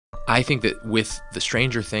I think that with the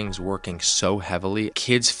Stranger Things working so heavily,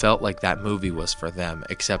 kids felt like that movie was for them,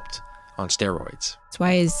 except on steroids. That's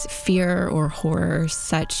why is fear or horror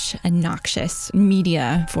such a noxious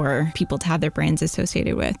media for people to have their brains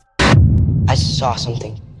associated with? I saw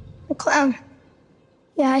something. A clown.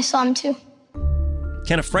 Yeah, I saw him too.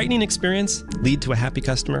 Can a frightening experience lead to a happy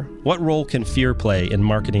customer? What role can fear play in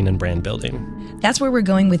marketing and brand building? That's where we're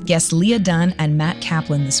going with guests Leah Dunn and Matt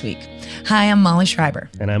Kaplan this week. Hi, I'm Molly Schreiber.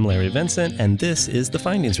 And I'm Larry Vincent, and this is The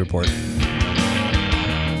Findings Report.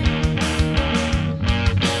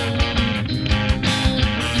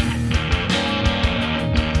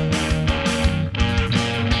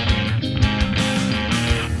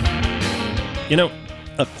 You know,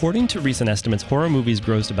 according to recent estimates, horror movies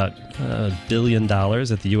grossed about $1 billion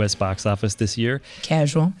at the U.S. box office this year.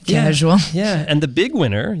 Casual. Yeah, and the big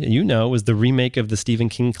winner, was the remake of the Stephen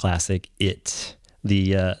King classic, It,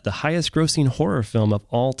 the highest grossing horror film of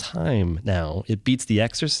all time now. It beats The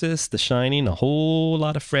Exorcist, The Shining, a whole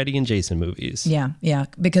lot of Freddy and Jason movies. Yeah,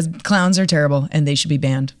 because clowns are terrible and they should be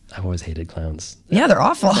banned. I've always hated clowns. Yeah, they're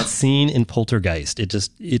awful. That scene in Poltergeist, it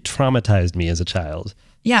traumatized me as a child.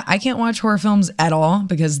 Yeah, I can't watch horror films at all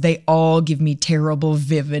because they all give me terrible,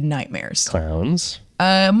 vivid nightmares. Clowns?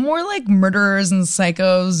 More like murderers and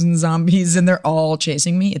psychos and zombies, and they're all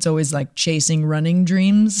chasing me. It's always like chasing running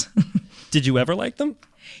dreams. Did you ever like them?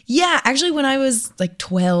 Yeah, actually, when I was like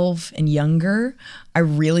 12 and younger, I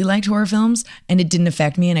really liked horror films, and it didn't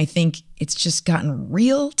affect me. And I think it's just gotten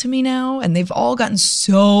real to me now, and they've all gotten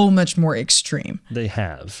so much more extreme. They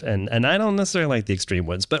have, and I don't necessarily like the extreme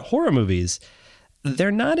ones, but horror movies,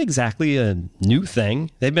 they're not exactly a new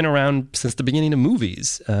thing. They've been around since the beginning of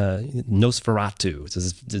movies. Nosferatu,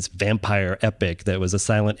 this vampire epic that was a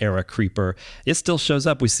silent era creeper. It still shows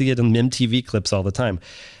up. We see it in MTV clips all the time.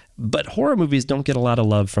 But horror movies don't get a lot of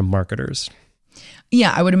love from marketers.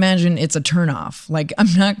 Yeah, I would imagine it's a turnoff. Like,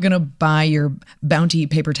 I'm not going to buy your Bounty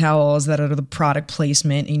paper towels that are the product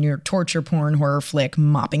placement in your torture porn horror flick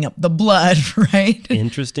mopping up the blood, right?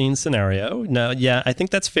 Interesting scenario. No, yeah, I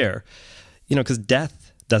think that's fair. Because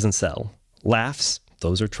death doesn't sell. Laughs,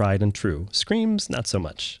 those are tried and true. Screams, not so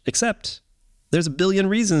much. Except there's a billion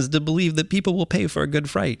reasons to believe that people will pay for a good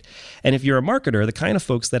fright. And if you're a marketer, the kind of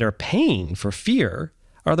folks that are paying for fear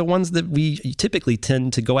are the ones that we typically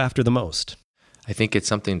tend to go after the most. I think it's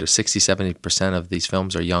something to 60-70% of these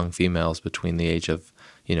films are young females between the age of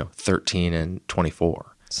 13 and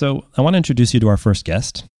 24. So I want to introduce you to our first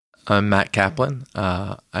guest. I'm Matt Kaplan.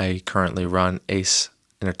 I currently run Ace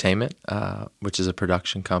Entertainment, which is a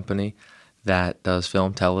production company that does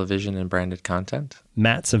film, television, and branded content.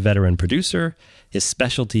 Matt's a veteran producer. His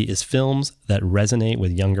specialty is films that resonate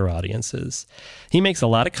with younger audiences. He makes a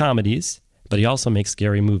lot of comedies, but he also makes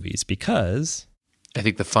scary movies because I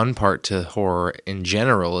think the fun part to horror in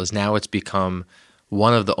general is now it's become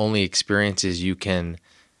one of the only experiences you can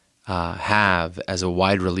have as a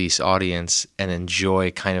wide release audience and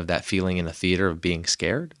enjoy kind of that feeling in a theater of being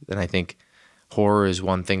scared. And I think horror is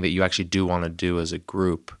one thing that you actually do want to do as a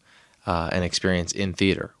group and experience in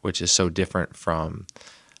theater, which is so different from,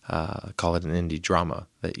 call it an indie drama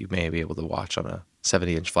that you may be able to watch on a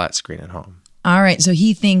 70-inch flat screen at home. All right, so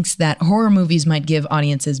he thinks that horror movies might give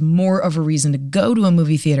audiences more of a reason to go to a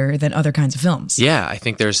movie theater than other kinds of films. Yeah, I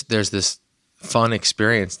think there's this fun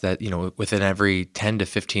experience that, within every 10 to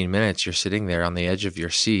 15 minutes, you're sitting there on the edge of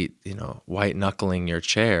your seat, white knuckling your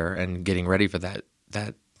chair and getting ready for that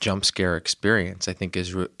jump scare experience. I think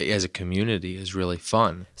as a community is really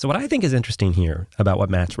fun. So what I think is interesting here about what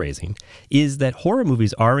Matt's raising is that horror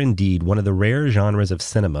movies are indeed one of the rare genres of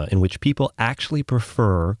cinema in which people actually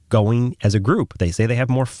prefer going as a group. They say they have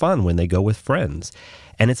more fun when they go with friends.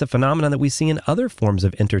 And it's a phenomenon that we see in other forms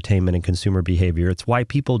of entertainment and consumer behavior. It's why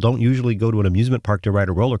people don't usually go to an amusement park to ride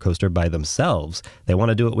a roller coaster by themselves. They want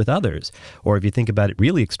to do it with others. Or if you think about it,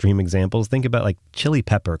 really extreme examples, think about like chili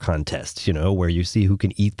pepper contests, where you see who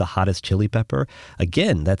can eat the hottest chili pepper.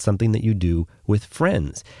 Again, that's something that you do with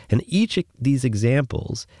friends. And each of these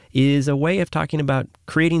examples is a way of talking about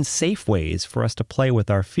creating safe ways for us to play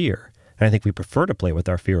with our fear. And I think we prefer to play with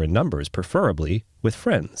our fear in numbers, preferably with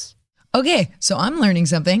friends. Okay, so I'm learning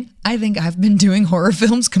something. I think I've been doing horror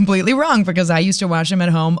films completely wrong because I used to watch them at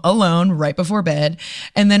home alone right before bed.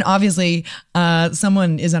 And then obviously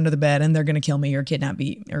someone is under the bed and they're going to kill me or kidnap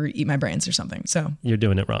me or eat my brains or something. So you're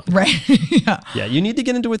doing it wrong. Right. Yeah, you need to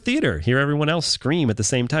get into a theater, hear everyone else scream at the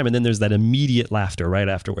same time. And then there's that immediate laughter right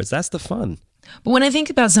afterwards. That's the fun. But when I think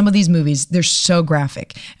about some of these movies, they're so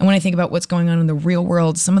graphic. And when I think about what's going on in the real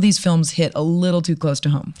world, some of these films hit a little too close to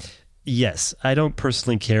home. Yes, I don't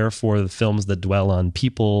personally care for the films that dwell on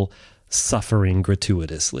people suffering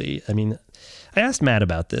gratuitously. I mean, I asked Matt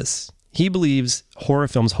about this. He believes horror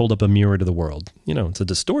films hold up a mirror to the world. It's a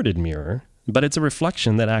distorted mirror, but it's a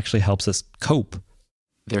reflection that actually helps us cope.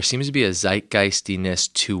 There seems to be a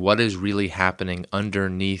zeitgeistiness to what is really happening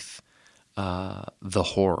underneath the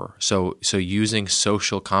horror. So using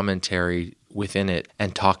social commentary within it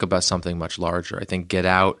and talk about something much larger. I think Get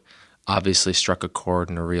Out obviously struck a chord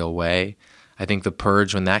in a real way. I think The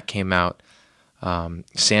Purge, when that came out,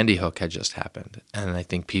 Sandy Hook had just happened. And I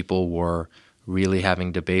think people were really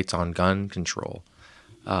having debates on gun control,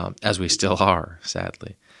 as we still are,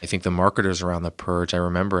 sadly. I think the marketers around The Purge, I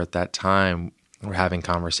remember at that time, were having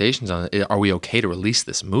conversations on, are we okay to release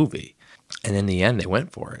this movie? And in the end, they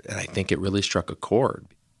went for it. And I think it really struck a chord.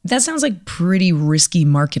 That sounds like pretty risky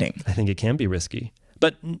marketing. I think it can be risky.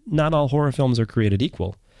 But not all horror films are created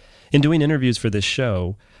equal. In doing interviews for this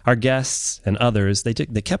show, our guests and others, they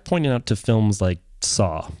kept pointing out to films like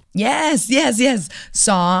Saw. Yes.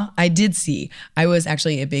 Saw, I did see. I was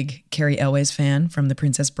actually a big Cary Elwes fan from The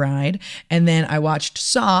Princess Bride. And then I watched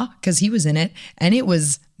Saw because he was in it. And it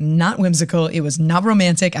was not whimsical. It was not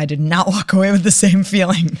romantic. I did not walk away with the same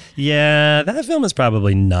feeling. Yeah, that film is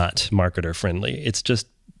probably not marketer friendly. It's just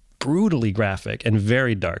brutally graphic and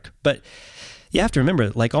very dark. But you have to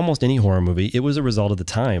remember, like almost any horror movie, it was a result of the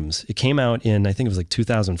times. It came out in, I think it was like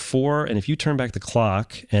 2004. And if you turn back the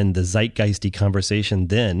clock, and the zeitgeisty conversation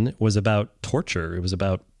then was about torture. It was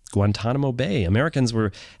about Guantanamo Bay. Americans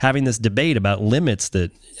were having this debate about limits,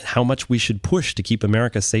 that how much we should push to keep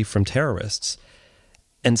America safe from terrorists.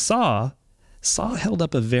 And Saw held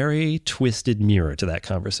up a very twisted mirror to that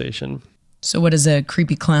conversation. So what does a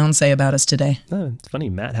creepy clown say about us today? Oh, it's funny.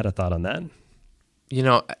 Matt had a thought on that.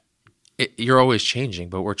 You're always changing,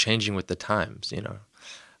 but we're changing with the times,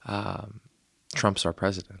 Trump's our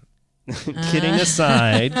president. Kidding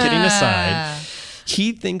aside,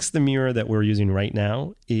 he thinks the mirror that we're using right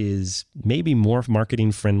now is maybe more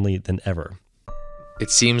marketing friendly than ever. It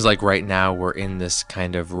seems like right now we're in this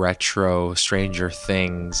kind of retro Stranger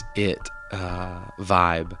Things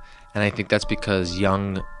vibe. And I think that's because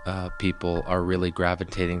young people are really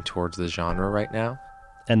gravitating towards the genre right now.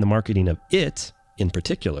 And the marketing of it, in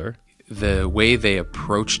particular, the way they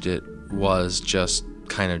approached it was just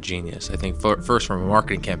kind of genius. I think first from a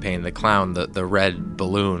marketing campaign, the clown, the red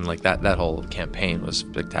balloon, like that whole campaign was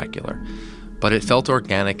spectacular. But it felt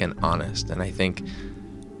organic and honest. And I think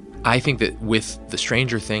that with the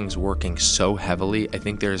Stranger Things working so heavily, I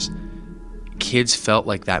think kids felt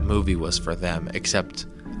like that movie was for them, except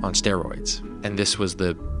on steroids. And this was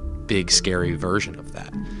the big, scary version of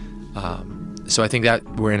that. So I think that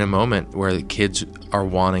we're in a moment where the kids are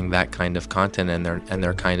wanting that kind of content, and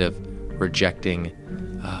they're kind of rejecting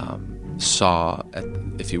Saw,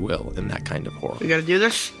 if you will, in that kind of horror. We gotta do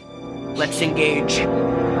this? Let's engage.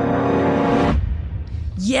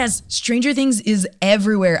 Yes, Stranger Things is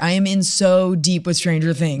everywhere. I am in so deep with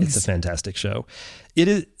Stranger Things. It's a fantastic show. It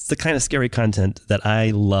is the kind of scary content that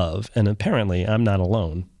I love, and apparently I'm not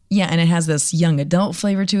alone. Yeah, and it has this young adult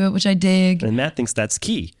flavor to it, which I dig. And Matt thinks that's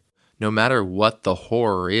key. No matter what the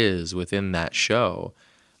horror is within that show,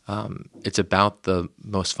 it's about the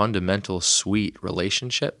most fundamental, sweet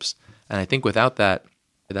relationships. And I think without that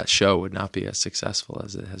show would not be as successful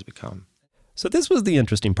as it has become. So this was the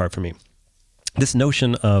interesting part for me. This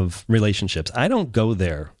notion of relationships. I don't go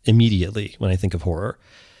there immediately when I think of horror.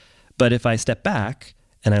 But if I step back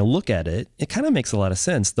and I look at it, it kind of makes a lot of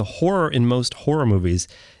sense. The horror in most horror movies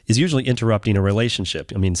is usually interrupting a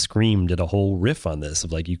relationship. I mean, Scream did a whole riff on this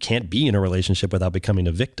of like, you can't be in a relationship without becoming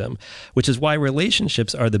a victim, which is why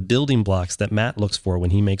relationships are the building blocks that Matt looks for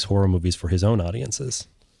when he makes horror movies for his own audiences.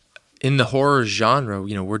 In the horror genre,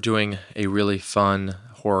 we're doing a really fun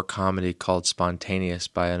horror comedy called Spontaneous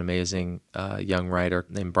by an amazing young writer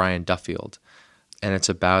named Brian Duffield. And it's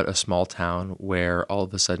about a small town where all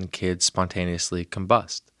of a sudden kids spontaneously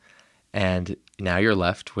combust. And now you're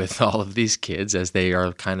left with all of these kids as they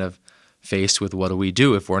are kind of faced with what do we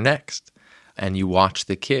do if we're next? And you watch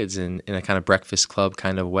the kids in a kind of Breakfast Club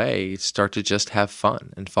kind of way start to just have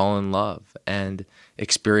fun and fall in love and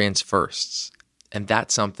experience firsts. And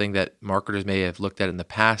that's something that marketers may have looked at in the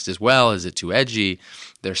past as well. Is it too edgy?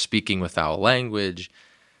 They're speaking with foul language.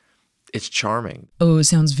 It's charming. Oh,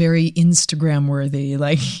 sounds very Instagram worthy.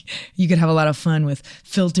 Like you could have a lot of fun with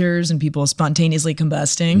filters and people spontaneously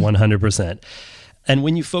combusting. 100%. And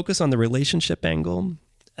when you focus on the relationship angle,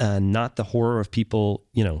 not the horror of people,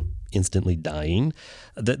 instantly dying,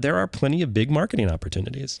 there are plenty of big marketing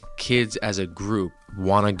opportunities. Kids as a group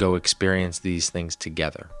want to go experience these things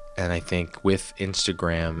together. And I think with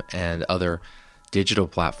Instagram and other digital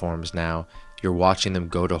platforms now, you're watching them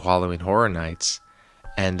go to Halloween Horror Nights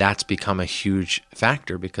And that's become a huge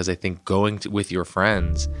factor because I think with your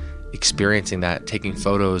friends, experiencing that, taking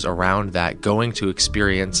photos around that, going to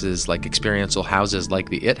experiences like experiential houses like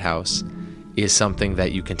the It House is something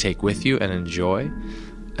that you can take with you and enjoy.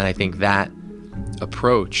 And I think that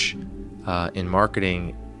approach in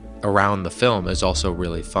marketing around the film is also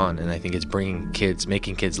really fun. And I think it's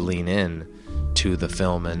making kids lean in to the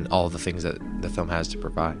film and all the things that the film has to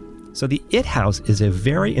provide. So the It House is a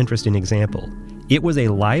very interesting example. It was a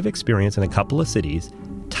live experience in a couple of cities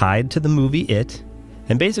tied to the movie It,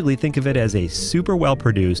 and basically think of it as a super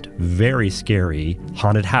well-produced, very scary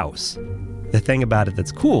haunted house. The thing about it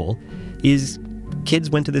that's cool is kids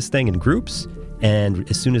went to this thing in groups, and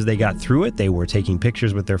as soon as they got through it, they were taking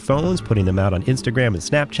pictures with their phones, putting them out on Instagram and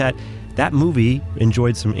Snapchat. That movie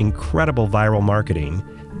enjoyed some incredible viral marketing,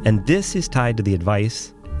 and this is tied to the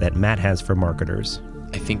advice that Matt has for marketers.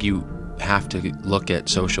 I think you have to look at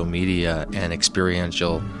social media and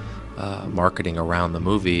experiential marketing around the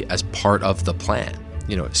movie as part of the plan.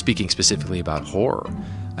 Speaking specifically about horror,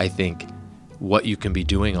 I think what you can be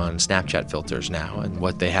doing on Snapchat filters now and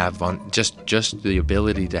what they have on just the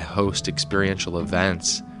ability to host experiential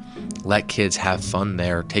events, let kids have fun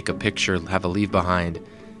there, take a picture, have a leave behind.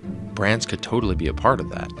 Brands could totally be a part of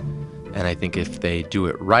that. And I think if they do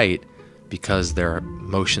it right, because their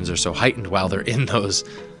emotions are so heightened while they're in those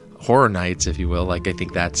horror nights, if you will, I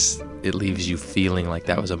think it leaves you feeling like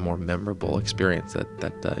that was a more memorable experience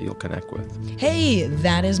that you'll connect with. Hey,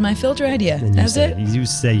 that is my filter idea. That's it. You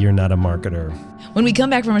say you're not a marketer. When we come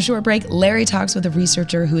back from a short break, Larry talks with a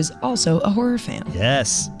researcher who is also a horror fan.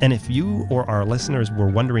 Yes. And if you or our listeners were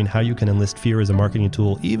wondering how you can enlist fear as a marketing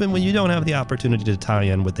tool, even when you don't have the opportunity to tie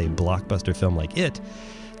in with a blockbuster film like It,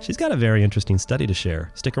 she's got a very interesting study to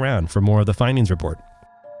share. Stick around for more of the findings report.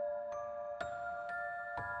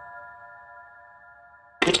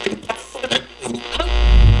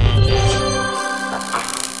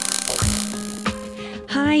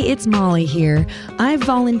 Hi, it's Molly here. I've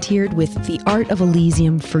volunteered with the Art of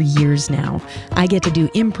Elysium for years now. I get to do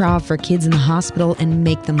improv for kids in the hospital and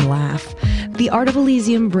make them laugh. The Art of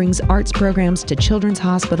Elysium brings arts programs to children's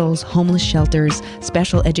hospitals, homeless shelters,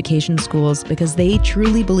 special education schools, because they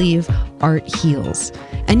truly believe art heals.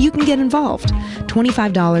 And you can get involved.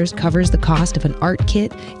 $25 covers the cost of an art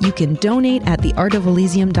kit. You can donate at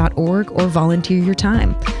theartofelysium.org or volunteer your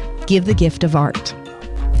time. Give the gift of art.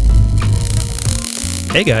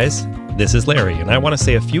 Hey guys, this is Larry, and I want to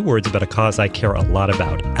say a few words about a cause I care a lot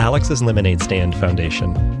about, Alex's Lemonade Stand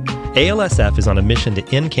Foundation. ALSF is on a mission to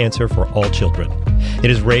end cancer for all children. It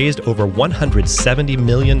has raised over $170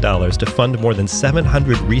 million to fund more than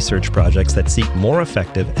 700 research projects that seek more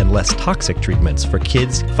effective and less toxic treatments for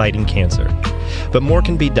kids fighting cancer. But more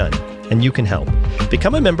can be done, and you can help.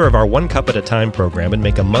 Become a member of our One Cup at a Time program and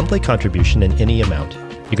make a monthly contribution in any amount.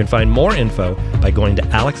 You can find more info by going to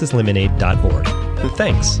alexslemonade.org. And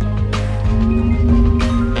thanks.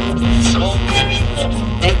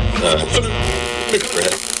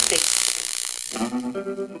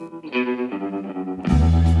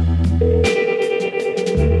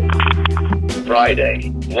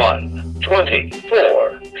 Friday,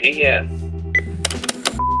 1:24 p.m.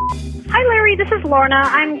 Hi, Larry. This is Lorna.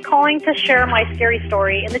 I'm calling to share my scary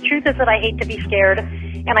story. And the truth is that I hate to be scared.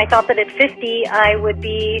 And I thought that at 50, I would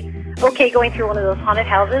be okay going through one of those haunted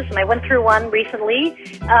houses. And I went through one recently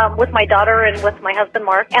with my daughter and with my husband,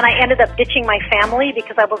 Mark. And I ended up ditching my family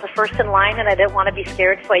because I was the first in line and I didn't want to be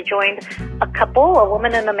scared. So I joined a couple, a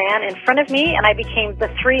woman and a man, in front of me. And I became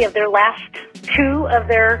the three of their last two of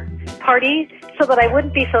their party so that I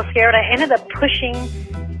wouldn't be so scared. I ended up pushing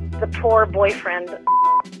the poor boyfriend.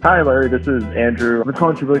 Hi, Larry. This is Andrew. I'm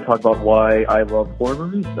calling to really talk about why I love horror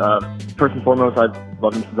movies. First and foremost, I've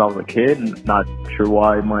loved them since I was a kid, and not sure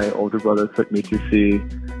why my older brother took me to see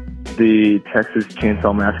the Texas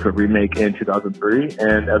Chainsaw Massacre remake in 2003.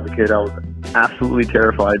 And as a kid, I was absolutely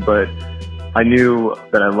terrified, but I knew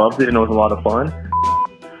that I loved it and it was a lot of fun.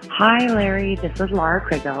 Hi, Larry. This is Laura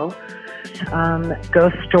Krigo.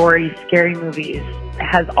 Ghost stories, scary movies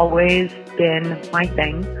has always been my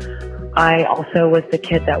thing. I also was the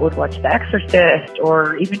kid that would watch The Exorcist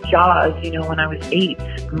or even Jaws, when I was 8.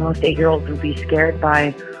 Most 8-year-olds would be scared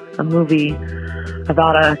by a movie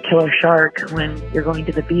about a killer shark when you're going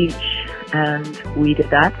to the beach, and we did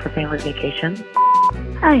that for family vacation.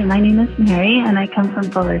 Hi, my name is Mary, and I come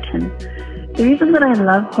from Fullerton. The reason that I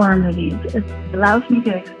love horror movies is it allows me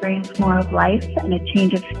to experience more of life and a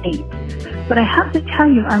change of state. But I have to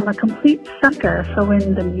tell you, I'm a complete sucker for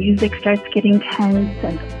when the music starts getting tense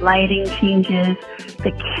and the lighting changes,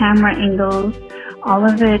 the camera angles, all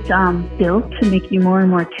of it built to make you more and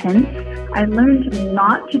more tense. I learned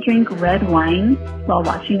not to drink red wine while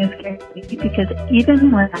watching a scary movie because even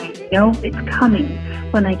when I know it's coming,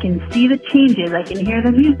 when I can see the changes, I can hear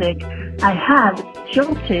the music, I have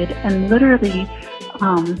jolted and literally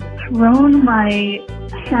thrown my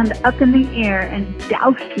hand up in the air and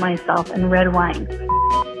doused myself in red wine.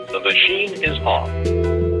 The machine is off.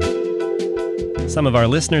 Some of our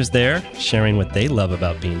listeners there sharing what they love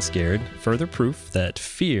about being scared. Further proof that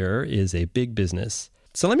fear is a big business.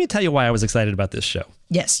 So let me tell you why I was excited about this show.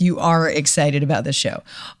 Yes, you are excited about this show.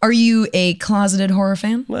 Are you a closeted horror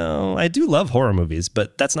fan? Well, I do love horror movies,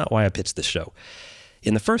 but that's not why I pitched this show.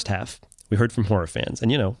 In the first half, we heard from horror fans,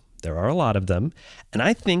 and there are a lot of them. And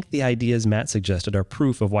I think the ideas Matt suggested are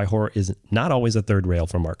proof of why horror is not always a third rail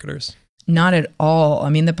for marketers. Not at all. I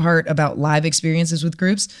mean, the part about live experiences with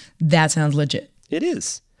groups, that sounds legit. It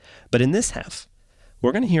is. But in this half,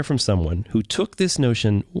 we're going to hear from someone who took this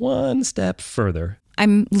notion one step further.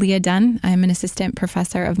 I'm Leah Dunn. I'm an assistant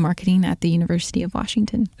professor of marketing at the University of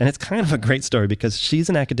Washington. And it's kind of a great story because she's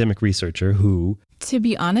an academic researcher who... To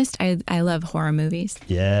be honest, I love horror movies.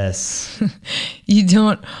 Yes. You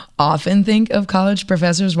don't often think of college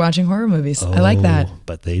professors watching horror movies. I like that.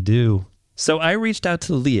 But they do. So I reached out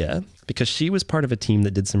to Leah because she was part of a team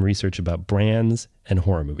that did some research about brands and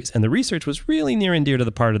horror movies. And the research was really near and dear to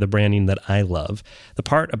the part of the branding that I love, the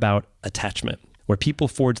part about attachment, where people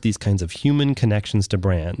forge these kinds of human connections to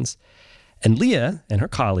brands. And Leah and her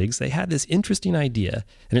colleagues, they had this interesting idea,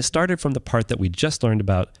 and it started from the part that we just learned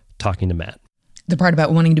about talking to Matt. The part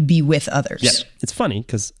about wanting to be with others. Yeah, it's funny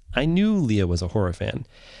because I knew Leah was a horror fan,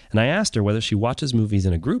 and I asked her whether she watches movies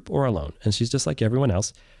in a group or alone, and she's just like everyone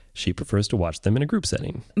else. She prefers to watch them in a group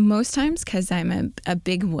setting. Most times because I'm a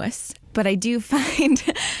big wuss, but I do find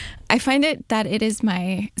it that it is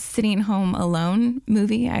my sitting home alone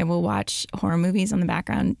movie. I will watch horror movies on the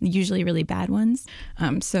background, usually really bad ones,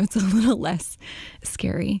 so it's a little less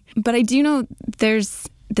scary. But I do know there's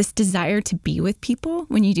this desire to be with people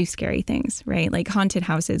when you do scary things, right? Like haunted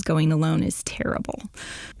houses, going alone is terrible.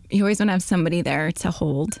 You always want to have somebody there to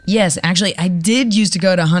hold. Yes, actually, I did used to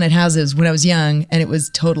go to haunted houses when I was young, and it was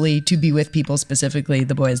totally to be with people, specifically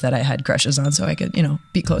the boys that I had crushes on, so I could,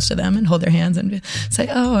 be close to them and hold their hands and say,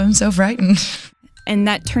 oh, I'm so frightened. And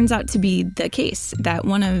that turns out to be the case, that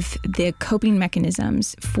one of the coping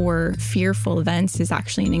mechanisms for fearful events is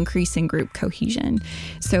actually an increase in group cohesion.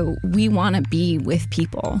 So we want to be with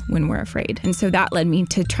people when we're afraid. And so that led me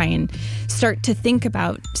to try and start to think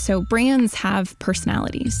about, so brands have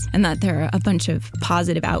personalities, and that there are a bunch of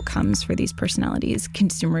positive outcomes for these personalities.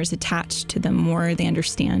 Consumers attach to them more. They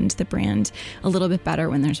understand the brand a little bit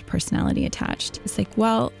better when there's a personality attached. It's like,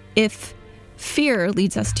 well, if fear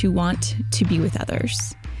leads us to want to be with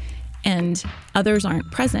others, and others aren't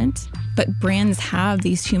present, but brands have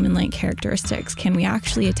these human-like characteristics. Can we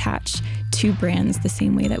actually attach to brands the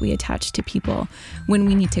same way that we attach to people when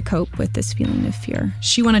we need to cope with this feeling of fear?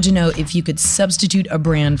 She wanted to know if you could substitute a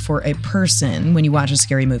brand for a person when you watch a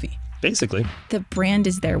scary movie. Basically. The brand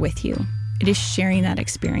is there with you. It is sharing that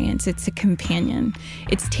experience. It's a companion.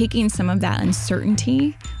 It's taking some of that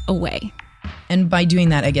uncertainty away. And by doing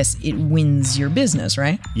that, I guess it wins your business,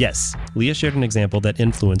 right? Yes. Leah shared an example that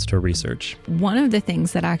influenced her research. One of the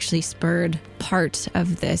things that actually spurred part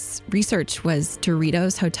of this research was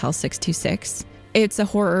Doritos Hotel 626. It's a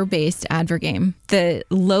horror-based advert game. The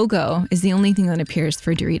logo is the only thing that appears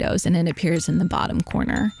for Doritos, and it appears in the bottom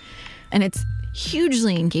corner. And it's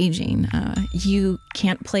hugely engaging. You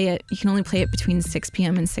can't play it. You can only play it between 6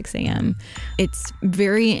 p.m. and 6 a.m. It's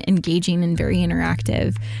very engaging and very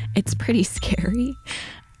interactive. It's pretty scary.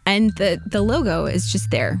 And the logo is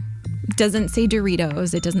just there. It doesn't say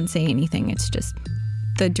Doritos. It doesn't say anything. It's just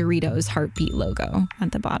the Doritos heartbeat logo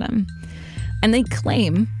at the bottom. And they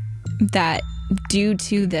claim that due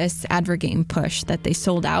to this advert game push that they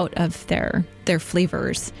sold out of their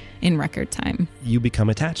flavors in record time. You become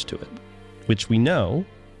attached to it, which we know,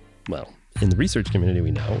 well, in the research community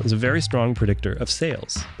we know, is a very strong predictor of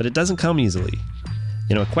sales. But it doesn't come easily.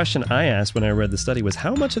 A question I asked when I read the study was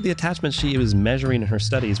how much of the attachment she was measuring in her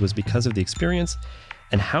studies was because of the experience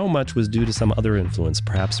and how much was due to some other influence,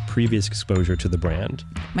 perhaps previous exposure to the brand.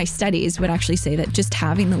 My studies would actually say that just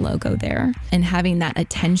having the logo there and having that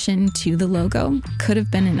attention to the logo could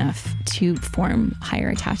have been enough to form higher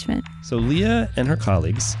attachment. So Leah and her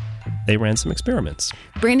colleagues, they ran some experiments.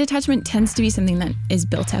 Brand attachment tends to be something that is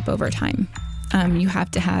built up over time. You have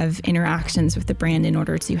to have interactions with the brand in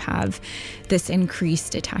order to have this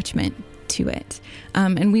increased attachment to it.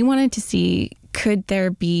 And we wanted to see, could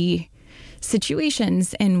there be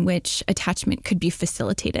situations in which attachment could be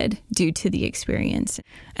facilitated due to the experience?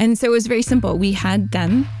 And so it was very simple. We had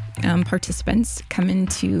them participants come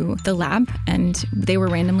into the lab, and they were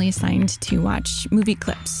randomly assigned to watch movie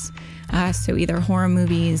clips. So either horror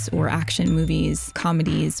movies or action movies,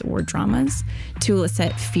 comedies or dramas, to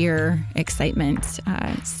elicit fear, excitement,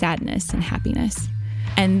 sadness, and happiness.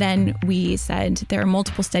 And then we said there are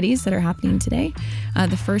multiple studies that are happening today.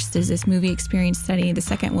 The first is this movie experience study. The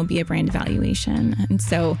second will be a brand evaluation. And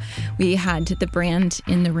so we had the brand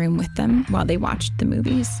in the room with them while they watched the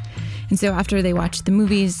movies. And so after they watched the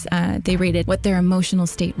movies, they rated what their emotional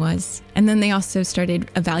state was. And then they also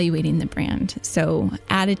started evaluating the brand. So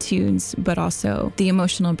attitudes, but also the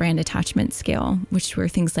emotional brand attachment scale, which were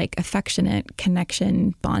things like affectionate,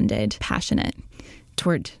 connection, bonded, passionate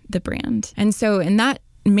toward the brand. And so in that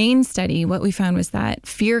main study, what we found was that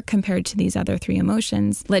fear compared to these other three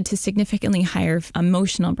emotions led to significantly higher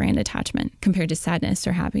emotional brand attachment compared to sadness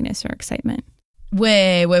or happiness or excitement.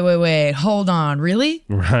 Wait. Hold on. Really?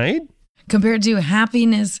 Right? Compared to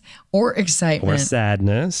happiness or excitement. Or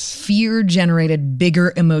sadness. Fear generated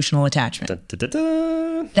bigger emotional attachment.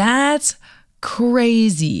 That's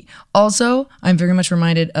crazy. Also, I'm very much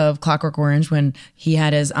reminded of Clockwork Orange when he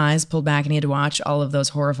had his eyes pulled back and he had to watch all of those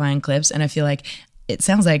horrifying clips. And I feel like it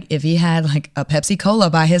sounds like if he had like a Pepsi Cola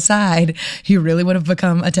by his side, he really would have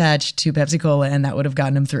become attached to Pepsi Cola and that would have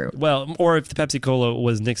gotten him through. Well, or if the Pepsi Cola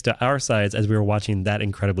was next to our sides as we were watching that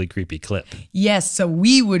incredibly creepy clip. Yes, so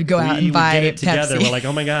we would go out and buy get it together. Pepsi. We're like,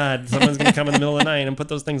 oh my God, someone's going to come in the middle of the night and put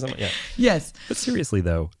those things on. Yeah. Yes. But seriously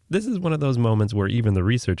though, this is one of those moments where even the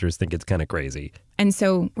researchers think it's kind of crazy. And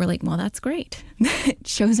so we're like, well, that's great. It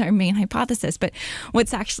shows our main hypothesis, but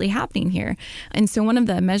what's actually happening here? And so one of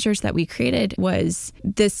the measures that we created was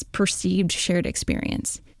this perceived shared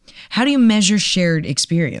experience. How do you measure shared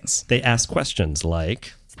experience? They ask questions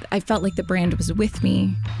like, I felt like the brand was with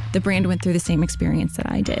me. The brand went through the same experience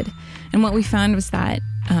that I did. And what we found was that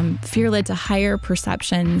fear led to higher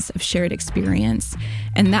perceptions of shared experience.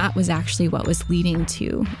 And that was actually what was leading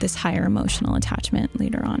to this higher emotional attachment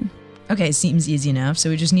later on. Okay, seems easy enough. So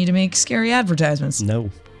we just need to make scary advertisements. No.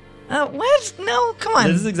 What? No, come on.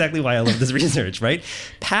 This is exactly why I love this research, right?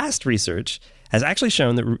 Past research has actually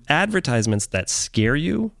shown that advertisements that scare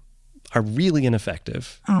you are really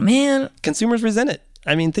ineffective. Oh, man. Consumers resent it.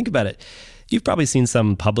 I mean, think about it. You've probably seen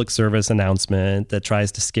some public service announcement that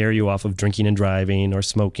tries to scare you off of drinking and driving or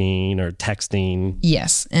smoking or texting.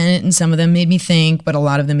 Yes, and some of them made me think, but a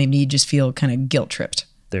lot of them made me just feel kind of guilt-tripped.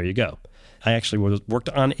 There you go. I actually worked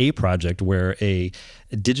on a project where a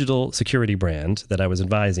digital security brand that I was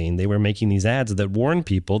advising, they were making these ads that warned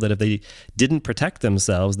people that if they didn't protect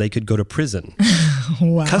themselves, they could go to prison.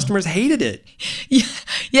 Wow. Customers hated it. Yeah.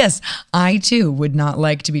 Yes, I too would not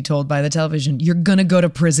like to be told by the television, you're going to go to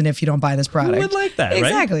prison if you don't buy this product. Who would like that, right?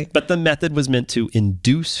 Exactly. But the method was meant to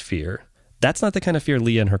induce fear. That's not the kind of fear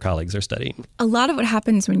Leah and her colleagues are studying. A lot of what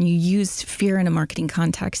happens when you use fear in a marketing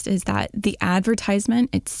context is that the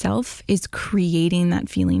advertisement itself is creating that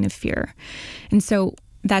feeling of fear. And so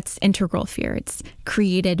that's integral fear. It's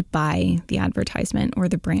created by the advertisement or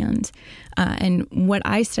the brand. And what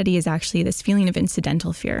I study is actually this feeling of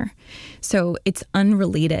incidental fear. So it's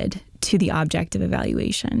unrelated to the object of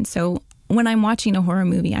evaluation. So when I'm watching a horror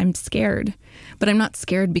movie, I'm scared, but I'm not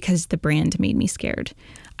scared because the brand made me scared.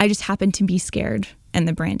 I just happen to be scared and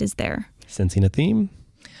the brand is there. Sensing a theme?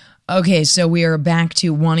 Okay, so we are back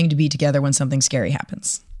to wanting to be together when something scary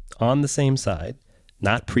happens. On the same side,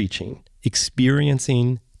 not preaching,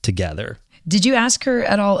 experiencing together. Did you ask her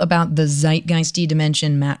at all about the zeitgeisty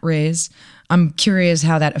dimension Matt raised? I'm curious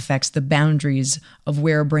how that affects the boundaries of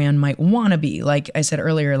where a brand might want to be. Like I said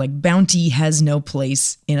earlier, like Bounty has no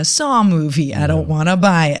place in a Saw movie. I don't want to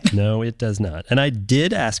buy it. No, it does not. And I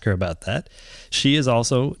did ask her about that. She is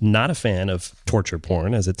also not a fan of torture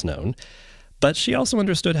porn, as it's known. But she also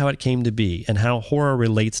understood how it came to be and how horror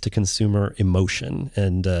relates to consumer emotion.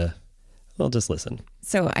 And, well, just listen.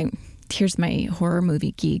 So here's my horror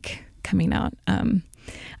movie geek coming out.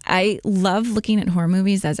 I love looking at horror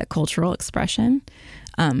movies as a cultural expression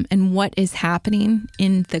and what is happening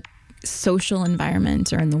in the social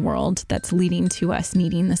environment or in the world that's leading to us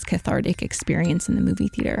needing this cathartic experience in the movie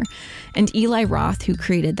theater. And Eli Roth, who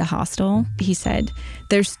created The Hostel, he said,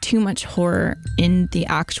 there's too much horror in the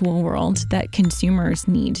actual world that consumers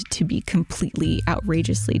need to be completely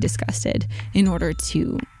outrageously disgusted in order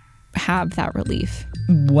to have that relief.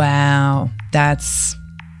 Wow. That's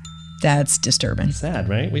disturbing. Sad,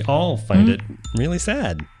 right? We all find it really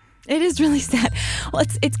sad. It is really sad. Well,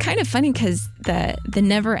 it's kind of funny because the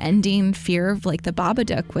never-ending fear of like the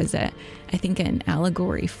Babadook was I think an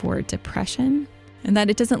allegory for depression, and that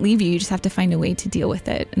it doesn't leave you. You just have to find a way to deal with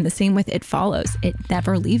it. And the same with It Follows. It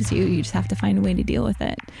never leaves you. You just have to find a way to deal with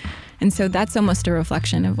it. And so that's almost a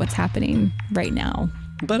reflection of what's happening right now.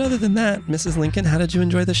 But other than that, Mrs. Lincoln, how did you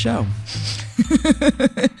enjoy the show?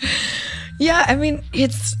 Yeah, I mean,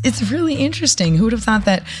 it's really interesting. Who would have thought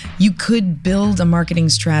that you could build a marketing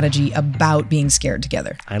strategy about being scared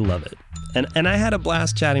together? I love it. And I had a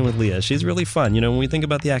blast chatting with Leah. She's really fun. When we think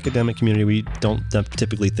about the academic community, we don't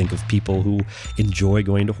typically think of people who enjoy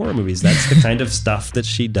going to horror movies. That's the kind of stuff that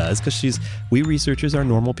she does, because we researchers are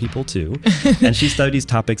normal people too. And she studies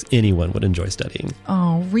topics anyone would enjoy studying.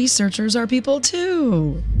 Oh, researchers are people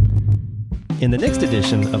too. In the next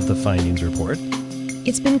edition of the Findings Report,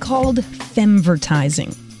 it's been called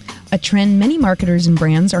femvertising, a trend many marketers and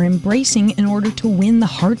brands are embracing in order to win the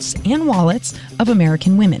hearts and wallets of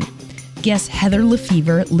American women. Guests Heather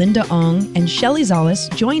Lefevre, Linda Ong, and Shelley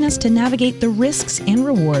Zollis join us to navigate the risks and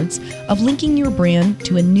rewards of linking your brand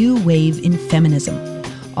to a new wave in feminism.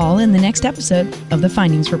 All in the next episode of the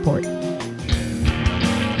Findings Report.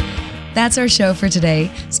 That's our show for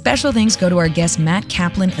today. Special thanks go to our guests Matt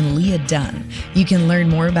Kaplan and Leah Dunn. You can learn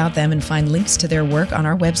more about them and find links to their work on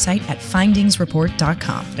our website at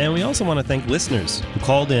findingsreport.com. And we also want to thank listeners who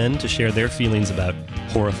called in to share their feelings about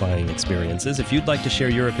horrifying experiences. If you'd like to share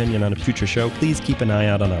your opinion on a future show, please keep an eye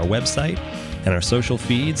out on our website and our social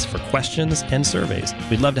feeds for questions and surveys.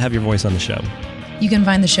 We'd love to have your voice on the show. You can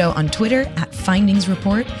find the show on Twitter at Findings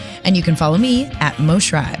Report, and you can follow me at Mo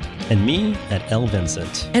Schreiber. And me at L.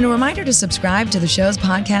 Vincent. And a reminder to subscribe to the show's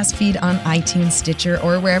podcast feed on iTunes, Stitcher,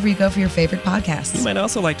 or wherever you go for your favorite podcasts. You might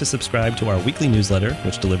also like to subscribe to our weekly newsletter,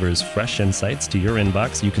 which delivers fresh insights to your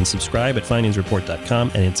inbox. You can subscribe at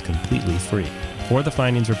findingsreport.com, and it's completely free. For the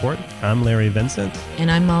Findings Report, I'm Larry Vincent. And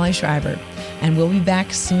I'm Molly Schreiber. And we'll be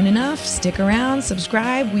back soon enough. Stick around,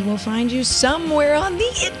 subscribe. We will find you somewhere on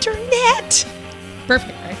the internet.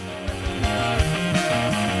 Perfect.